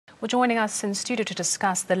Well, joining us in studio to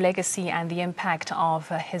discuss the legacy and the impact of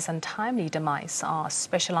his untimely demise are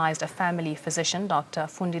specialized family physician Dr.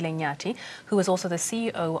 Fundile Nyati, who is also the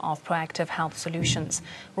CEO of Proactive Health Solutions.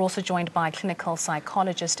 We're also joined by clinical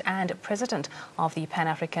psychologist and president of the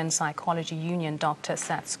Pan-African Psychology Union, Dr.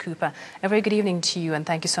 Sats Cooper. A very good evening to you, and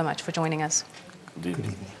thank you so much for joining us. Good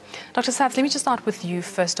evening. Dr. Sats, let me just start with you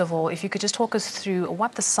first of all. If you could just talk us through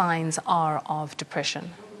what the signs are of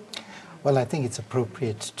depression. Well, I think it's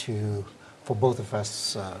appropriate for both of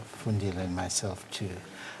us, Fundile and myself, to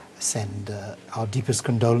send our deepest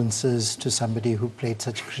condolences to somebody who played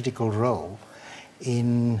such a critical role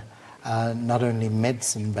in not only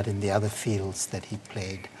medicine, but in the other fields that he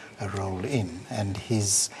played a role in. And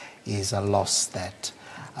his is a loss that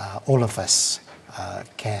all of us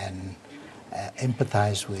can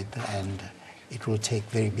empathize with, and it will take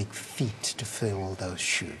very big feet to fill those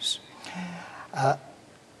shoes.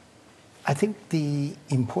 I think the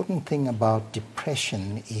important thing about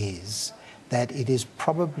depression is that it is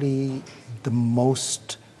probably the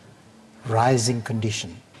most rising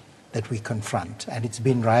condition that we confront, and it's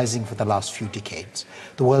been rising for the last few decades.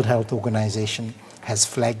 The World Health Organization has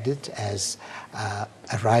flagged it as a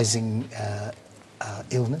rising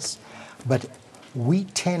illness, but we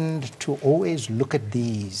tend to always look at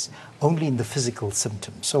these only in the physical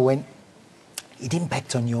symptoms. So when it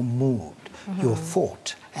impacts on your mood, your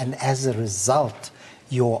thought, and as a result,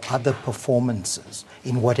 your other performances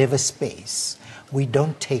in whatever space, we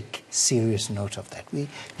don't take serious note of that. We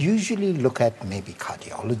usually look at maybe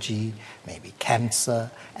cardiology, maybe cancer,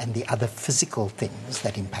 and the other physical things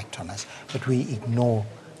that impact on us, but we ignore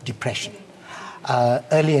depression.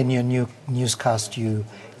 Earlier in your newscast, you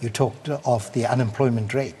talked of the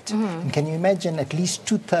unemployment rate. And can you imagine at least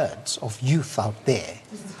 2/3 of youth out there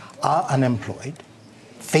are unemployed,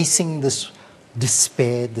 facing this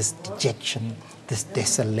despair, this dejection, this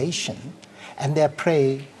desolation, and they're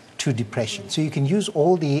prey to depression. So you can use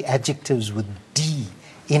all the adjectives with D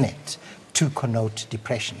in it to connote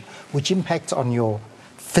depression, which impacts on your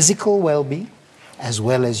physical well-being as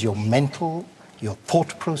well as your mental, your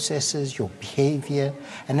thought processes, your behavior,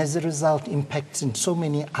 and as a result impacts in so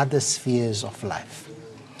many other spheres of life.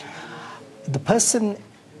 The person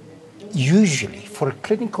usually, for a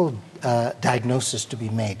clinical diagnosis to be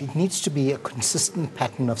made, it needs to be a consistent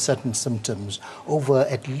pattern of certain symptoms over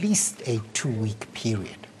at least a 2-week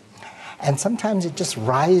period. And sometimes it just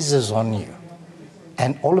rises on you,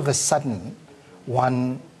 and all of a sudden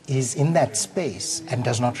one is in that space and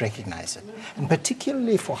does not recognize it. And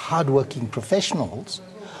particularly for hardworking professionals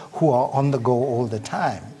who are on the go all the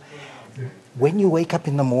time, when you wake up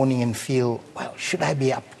in the morning and feel, well, should I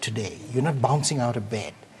be up today? You're not bouncing out of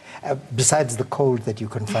bed. Besides the cold that you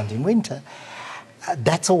confront in winter,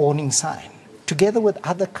 that's a warning sign, together with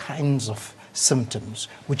other kinds of symptoms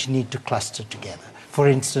which need to cluster together. For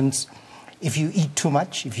instance, if you eat too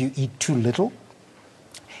much, if you eat too little,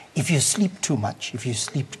 if you sleep too much, if you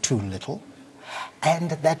sleep too little,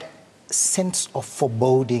 and that sense of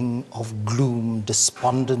foreboding, of gloom,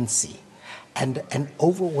 despondency, and an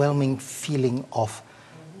overwhelming feeling of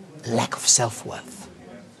lack of self-worth.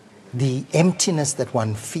 The emptiness that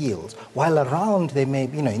one feels, while around they may,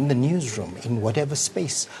 in the newsroom, in whatever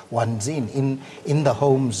space one's in the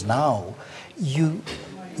homes now,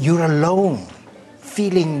 you're alone,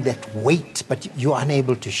 feeling that weight, but you're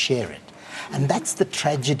unable to share it. And that's the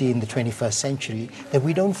tragedy in the 21st century, that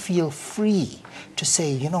we don't feel free to say,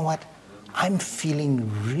 you know what, I'm feeling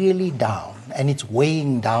really down, and it's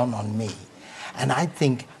weighing down on me. And I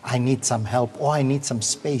think I need some help, or I need some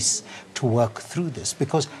space to work through this,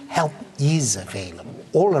 because help is available.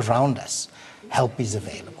 All around us, help is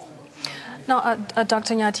available. Now,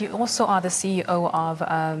 Dr. Nyati, you also are the CEO of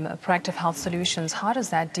Proactive Health Solutions. How does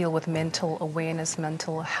that deal with mental awareness,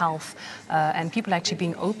 mental health, and people actually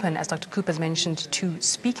being open, as Dr. Cooper's mentioned, to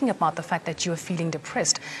speaking about the fact that you are feeling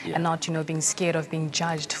depressed and not, being scared of being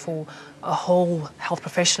judged for a whole health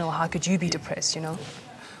professional? How could you be depressed,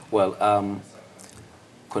 Well,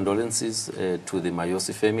 condolences to the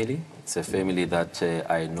Mayosi family. It's a family that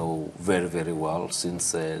I know very, very well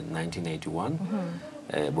since 1981.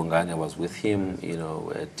 Bongani was with him,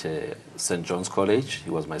 at St. John's College. He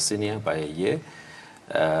was my senior by a year.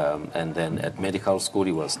 And then at medical school,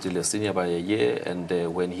 he was still a senior by a year. And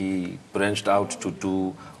when he branched out to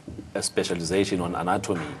do a specialization on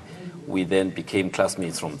anatomy, we then became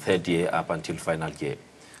classmates from 3rd year up until final year.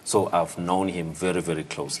 So I've known him very, very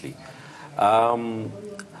closely.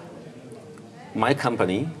 My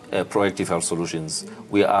company, Proactive Health Solutions,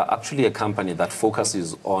 we are actually a company that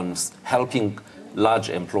focuses on helping large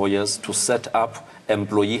employers to set up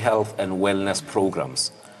employee health and wellness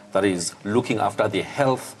programs that is looking after the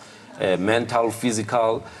health, mental,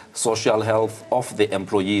 physical, social health of the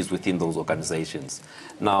employees within those organizations.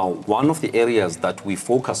 Now, one of the areas that we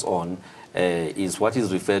focus on is what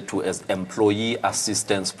is referred to as employee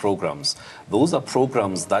assistance programs. Those are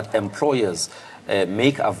programs that employers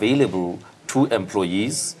make available to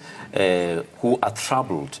employees who are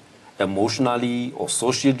troubled emotionally or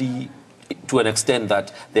socially to an extent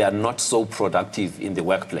that they are not so productive in the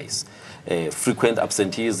workplace. Frequent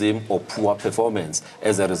absenteeism or poor performance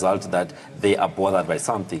as a result that they are bothered by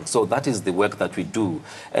something. So that is the work that we do.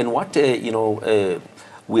 And what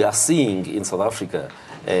we are seeing in South Africa,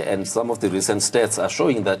 and some of the recent stats are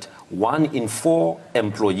showing that 1 in 4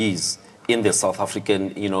 employees in the South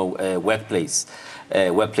African workplaces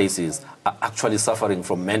are actually suffering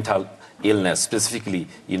from mental illness, specifically,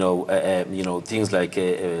 things like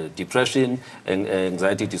depression, and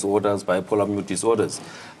anxiety disorders, bipolar mood disorders.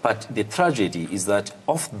 But the tragedy is that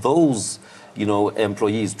of those,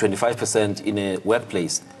 employees, 25% in a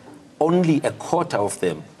workplace, only a quarter of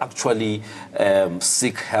them actually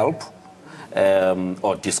seek help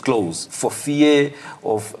or disclose for fear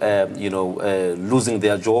of, losing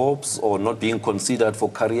their jobs or not being considered for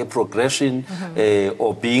career progression,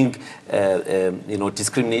 or being,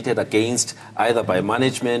 discriminated against either by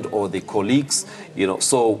management or the colleagues.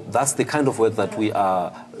 So that's the kind of work that we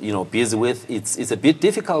are, busy with. It's a bit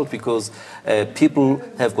difficult because people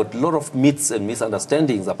have got a lot of myths and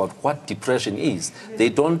misunderstandings about what depression is. They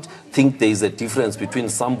don't think there is a difference between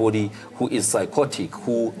somebody who is psychotic,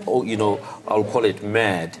 who, I'll call it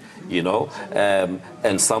mad,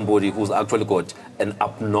 and somebody who's actually got an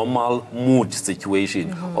abnormal mood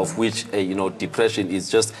situation, of which, depression is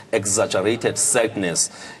just exaggerated sadness,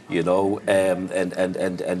 and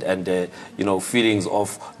feelings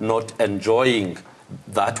of not enjoying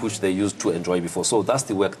that which they used to enjoy before. So that's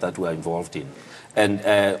the work that we are involved in. And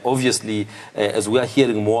obviously, as we are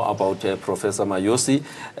hearing more about Professor Mayosi,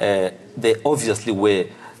 there obviously were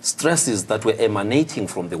stresses that were emanating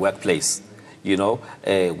from the workplace,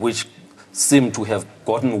 which seem to have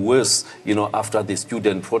gotten worse, after the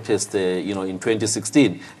student protest, in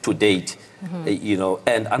 2016 to date.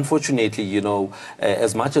 And unfortunately,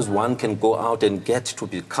 as much as one can go out and get to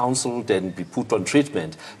be counseled and be put on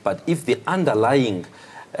treatment, but if the underlying,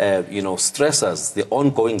 stressors, the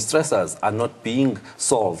ongoing stressors are not being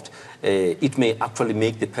solved, it may actually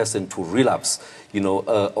make the person to relapse,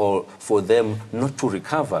 or for them not to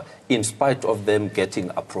recover in spite of them getting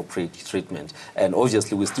appropriate treatment. And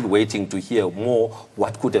obviously, we're still waiting to hear more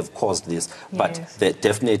what could have caused this. But there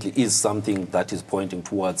definitely is something that is pointing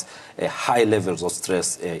towards high levels of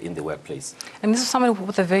stress in the workplace. And this is someone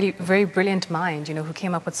with a very, very brilliant mind, who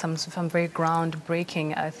came up with some very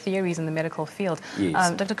groundbreaking theories in the medical field.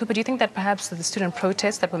 Yes. Dr. Cooper, do you think that perhaps the student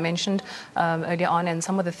protests that were mentioned earlier on and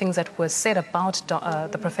some of the things that were said about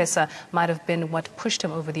the professor might have been what pushed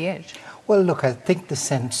him over the edge? Well, look, I think the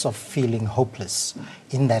sense of feeling hopeless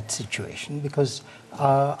in that situation, because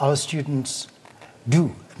our students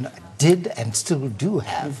did and still do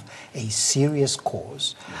have a serious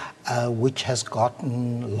cause which has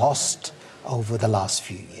gotten lost over the last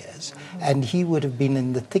few years. And he would have been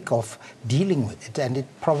in the thick of dealing with it, and it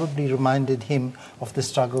probably reminded him of the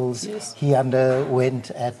struggles he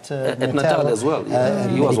underwent at Natal as well.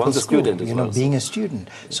 He was once a student as well. Being a student.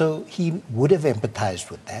 So he would have empathized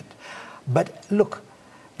with that. But look,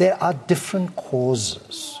 there are different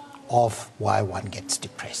causes of why one gets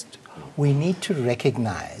depressed. We need to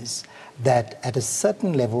recognize that at a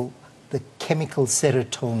certain level, the chemical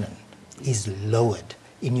serotonin is lowered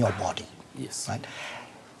in your body. Yes. Right?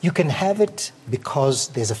 You can have it because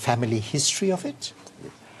there's a family history of it.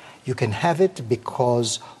 You can have it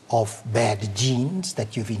because of bad genes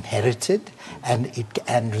that you've inherited, and it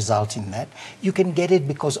can result in that. You can get it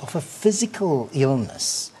because of a physical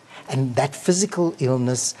illness, and that physical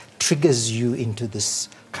illness triggers you into this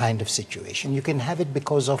kind of situation. You can have it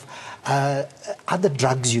because of other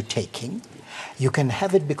drugs you're taking. You can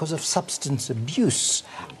have it because of substance abuse.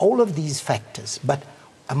 All of these factors. But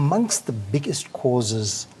amongst the biggest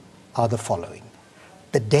causes are the following: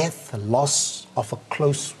 the death, the loss of a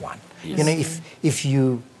close one. Yes. If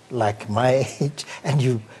you, like my age, and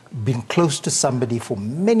you've been close to somebody for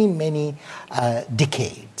many, many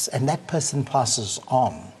decades, and that person passes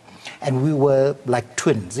on, and we were like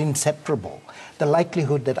twins, inseparable, the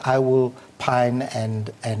likelihood that I will pine and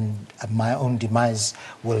my own demise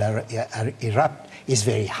will erupt is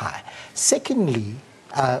very high. Secondly,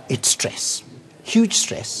 it's stress, huge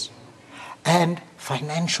stress, and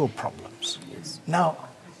financial problems. Yes. Now,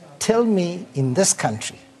 tell me, in this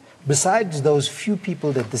country, besides those few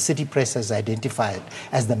people that the city press has identified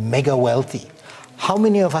as the mega wealthy, How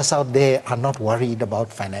many of us out there are not worried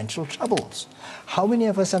about financial troubles? How many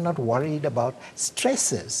of us are not worried about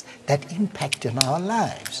stresses that impact in our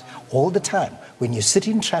lives all the time? When you sit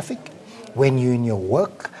in traffic, when you're in your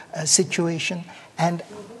work situation, and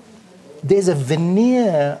there's a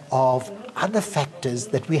veneer of other factors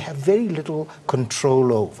that we have very little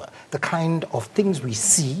control over. The kind of things we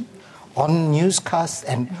see on newscasts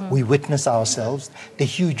and we witness ourselves, the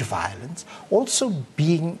huge violence, also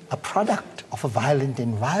being a product of a violent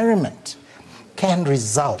environment can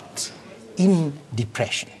result in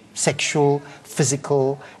depression. Sexual,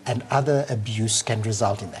 physical, and other abuse can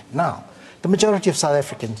result in that. Now, the majority of South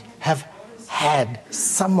Africans have had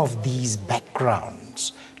some of these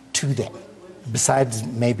backgrounds to them, besides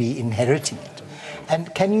maybe inheriting it.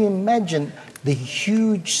 And can you imagine the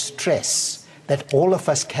huge stress that all of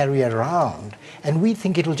us carry around, and we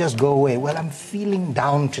think it'll just go away? Well, I'm feeling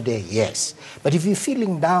down today, yes. But if you're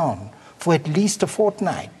feeling down for at least a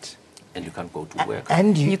fortnight, and you can't go to work.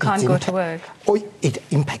 And you can't go to work. Or it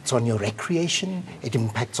impacts on your recreation, it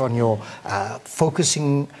impacts on your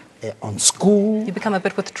focusing on school. You become a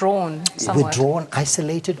bit withdrawn somewhat. Withdrawn,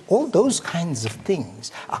 isolated, all those kinds of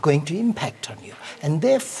things are going to impact on you. And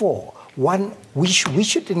therefore, we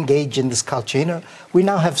should engage in this culture. You know, we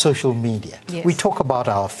now have social media. Yes. We talk about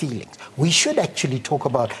our feelings. We should actually talk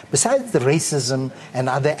about, besides the racism and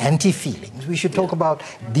other anti-feelings, we should talk about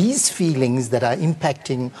these feelings that are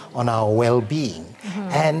impacting on our well-being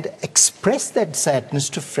and express that sadness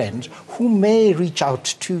to friends who may reach out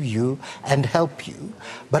to you and help you.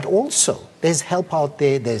 But also, there's help out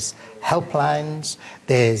there, there's helplines,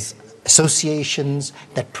 there's associations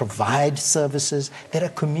that provide services. There are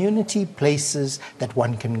community places that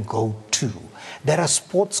one can go to. There are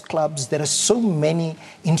sports clubs. There are so many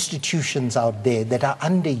institutions out there that are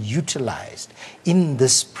underutilized in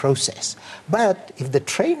this process. But if the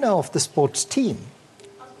trainer of the sports team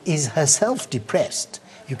is herself depressed,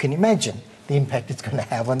 you can imagine the impact it's going to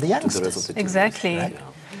have on the youngsters. Exactly. Right?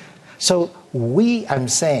 So we, I'm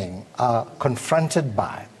saying, are confronted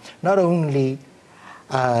by not only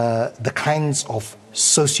the kinds of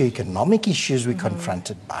socioeconomic issues we're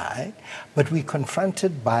confronted by, but we're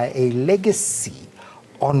confronted by a legacy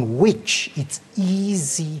on which it's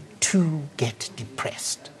easy to get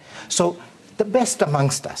depressed. So the best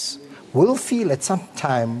amongst us will feel at some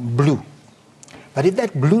time blue. But if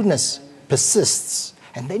that blueness persists,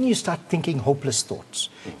 and then you start thinking hopeless thoughts,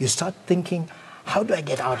 you start thinking, how do I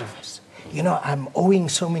get out of this? You know, I'm owing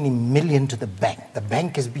so many million to the bank. The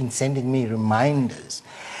bank has been sending me reminders.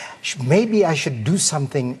 Maybe I should do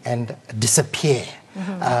something and disappear,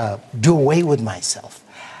 do away with myself.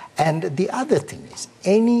 And the other thing is,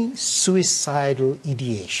 any suicidal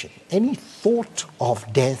ideation, any thought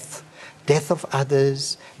of death of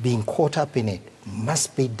others, being caught up in it,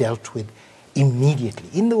 must be dealt with immediately.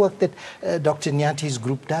 In the work that Dr. Nyati's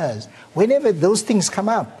group does, whenever those things come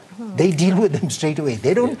up, they deal with them straight away.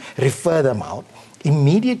 They don't refer them out,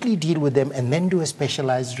 immediately deal with them, and then do a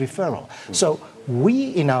specialized referral. So we,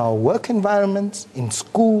 in our work environments, in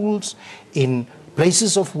schools, in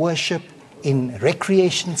places of worship, in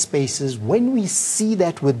recreation spaces, when we see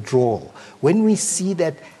that withdrawal, when we see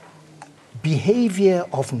that behavior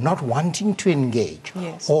of not wanting to engage,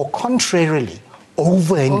 or contrarily,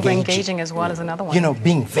 over-engaging as well as another one. You know,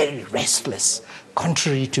 being very restless,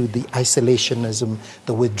 contrary to the isolationism,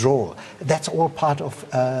 the withdrawal. That's all part of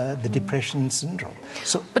the depression syndrome.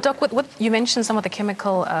 So, but Doc, what you mentioned some of the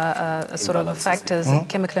chemical sort of factors,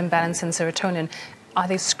 chemical imbalance in serotonin. Are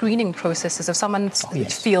there screening processes? If someone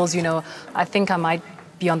feels, you know, I think I might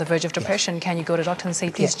be on the verge of depression, can you go to a doctor and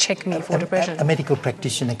say, please check me for depression? A medical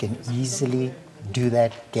practitioner can easily do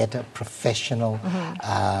that, get a professional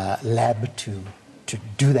lab to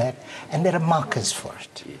do that, and there are markers for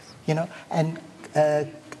it. You know, and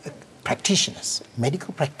practitioners,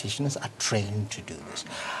 medical practitioners are trained to do this.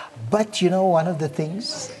 But you know, one of the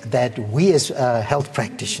things that we as health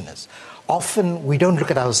practitioners, often we don't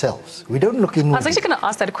look at ourselves. We don't look inwardly. I was actually going to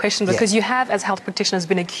ask that question because you have, as health practitioners,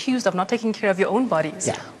 been accused of not taking care of your own bodies.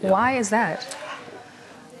 Why is that?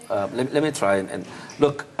 Let me try and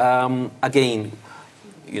look, again,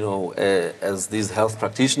 you know, as these health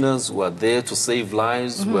practitioners who are there to save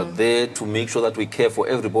lives, who are there to make sure that we care for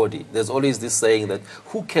everybody. There's always this saying that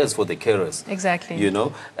who cares for the carers? Exactly. You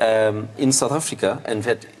know, in South Africa,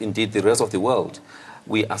 and indeed the rest of the world,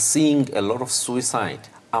 we are seeing a lot of suicide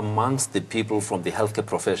amongst the people from the healthcare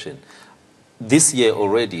profession. This year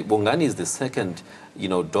already, Bongani is the second, you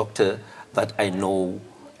know, doctor that I know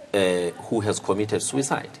who has committed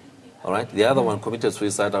suicide. All right, the other one committed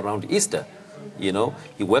suicide around Easter. You know,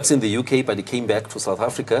 he works in the UK, but he came back to South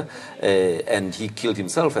Africa and he killed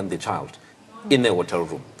himself and the child. in a hotel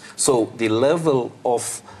room. So the level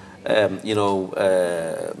of,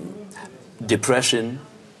 depression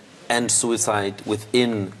and suicide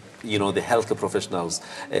within the healthcare professionals.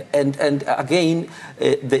 And again,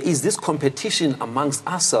 there is this competition amongst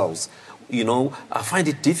ourselves. I find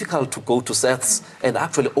it difficult to go to Seth's and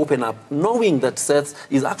actually open up, knowing that Seth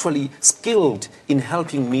is actually skilled in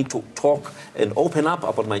helping me to talk and open up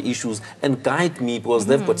about my issues and guide me, because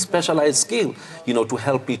they've got specialized skill, to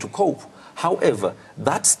help me to cope. However,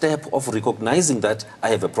 that step of recognizing that I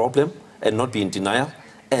have a problem and not be in denial,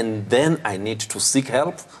 and then I need to seek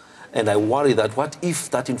help, and I worry that what if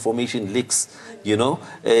that information leaks,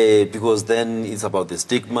 because then it's about the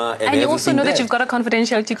stigma and you also know that you've got a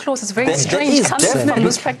confidentiality clause. It's very strange coming from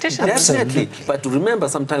those practitioners. Definitely. But remember,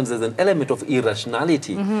 sometimes there's an element of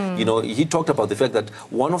irrationality. He talked about the fact that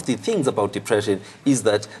one of the things about depression is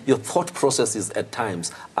that your thought processes at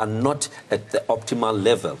times are not at the optimal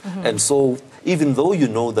level. And so even though you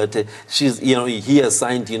know that he has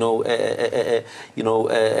signed, an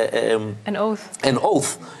oath. An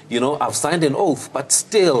oath. I've signed an oath, but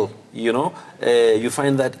still, you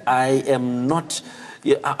find that I'm not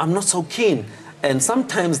so keen. And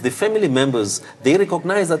sometimes the family members, they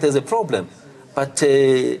recognize that there's a problem, but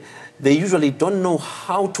they usually don't know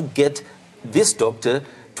how to get this doctor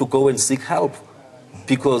to go and seek help,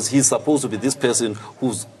 because he's supposed to be this person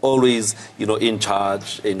who's always, in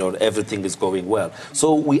charge, everything is going well.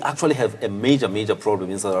 So we actually have a major, major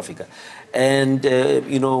problem in South Africa. And,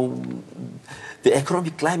 the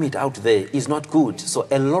economic climate out there is not good. So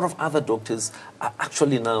a lot of other doctors are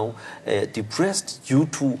actually now depressed due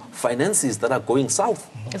to finances that are going south.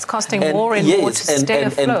 It's costing more and more to stay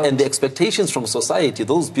afloat. And the expectations from society,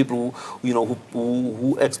 those people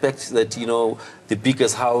who expect that, the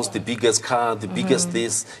biggest house, the biggest car, the biggest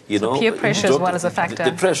this, so peer pressure as well as a factor.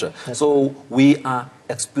 The pressure. So we are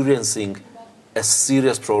experiencing a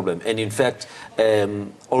serious problem. And in fact,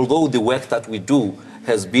 although the work that we do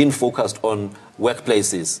has been focused on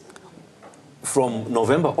workplaces, from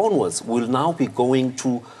November onwards, we'll now be going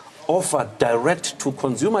to offer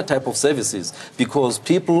direct-to-consumer type of services, because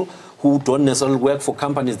people who don't necessarily work for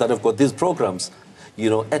companies that have got these programs,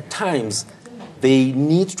 at times they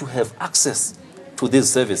need to have access to these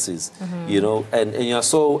services,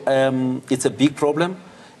 so it's a big problem.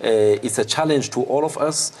 It's a challenge to all of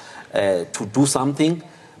us to do something.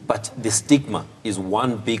 But the stigma is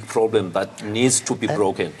one big problem that needs to be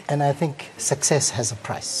broken. And I think success has a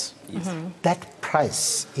price. Yes. That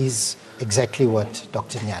price is exactly what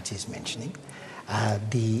Dr. Nyati is mentioning.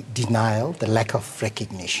 The denial, the lack of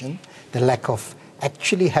recognition, the lack of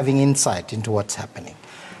actually having insight into what's happening.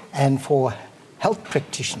 And for health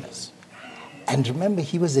practitioners, and remember,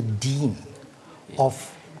 he was a dean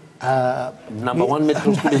of... #1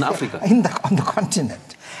 medical school in Africa. On the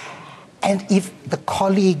continent. And if the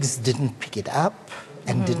colleagues didn't pick it up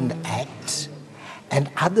and didn't act,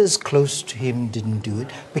 and others close to him didn't do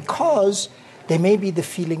it, because there may be the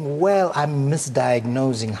feeling, well, I'm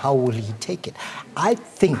misdiagnosing, how will he take it? I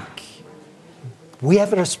think we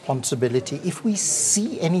have a responsibility, if we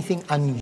see anything unusual,